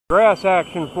Grass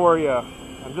action for you.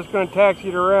 I'm just going to taxi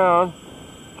it around,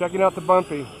 checking out the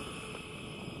bumpy.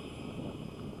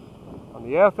 On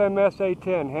the FMS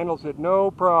A10, handles it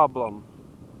no problem.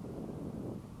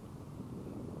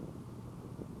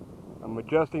 I'm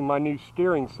adjusting my new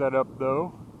steering setup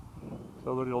though,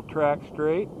 so that it'll track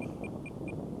straight.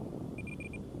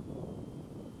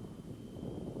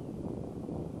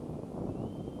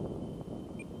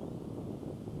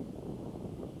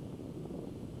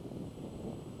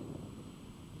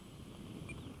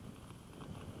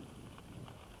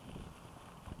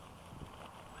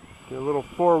 Do a little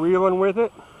four-wheeling with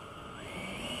it.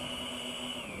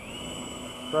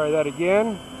 Try that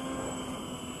again.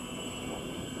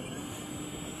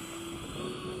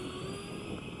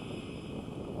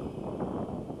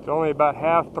 It's only about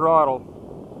half throttle.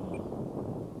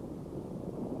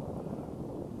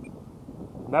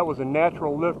 And that was a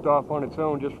natural liftoff on its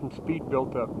own just from speed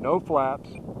built up. No flaps.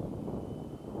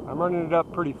 I'm running it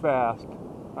up pretty fast.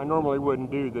 I normally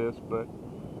wouldn't do this, but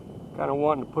kind of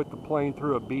wanting to put the plane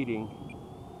through a beating.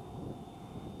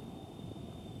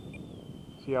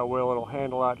 See how well it'll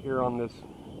handle out here on this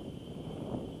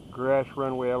grass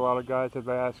runway. A lot of guys have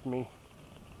asked me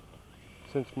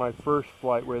since my first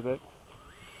flight with it.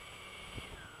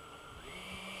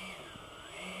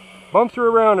 Bumps her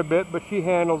around a bit, but she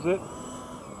handles it.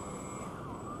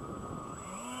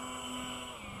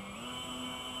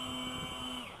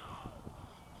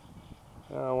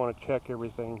 Now I want to check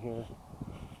everything here.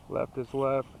 Left is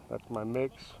left. That's my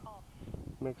mix.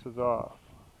 Mix is off.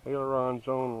 Ailerons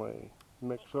only.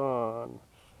 Mix on.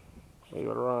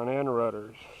 Aileron and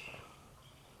rudders.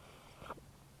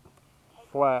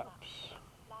 Flaps.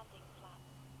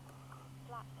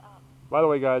 By the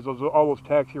way, guys, all those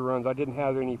taxi runs, I didn't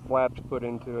have any flaps put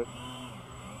into it.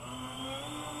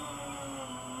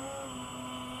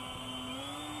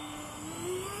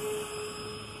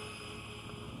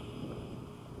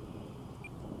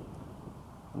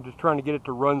 I'm just trying to get it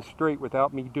to run straight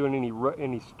without me doing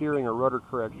any steering or rudder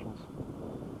corrections.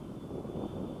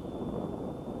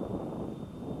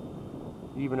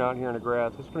 Even out here in the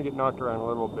grass, it's going to get knocked around a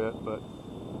little bit, but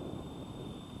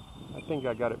I think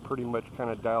I got it pretty much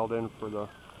kind of dialed in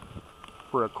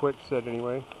for a quick set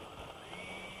anyway.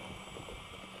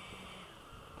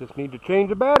 Just need to change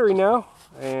the battery now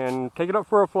and take it up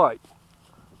for a flight.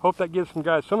 Hope that gives some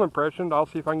guys some impression. I'll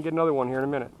see if I can get another one here in a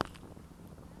minute.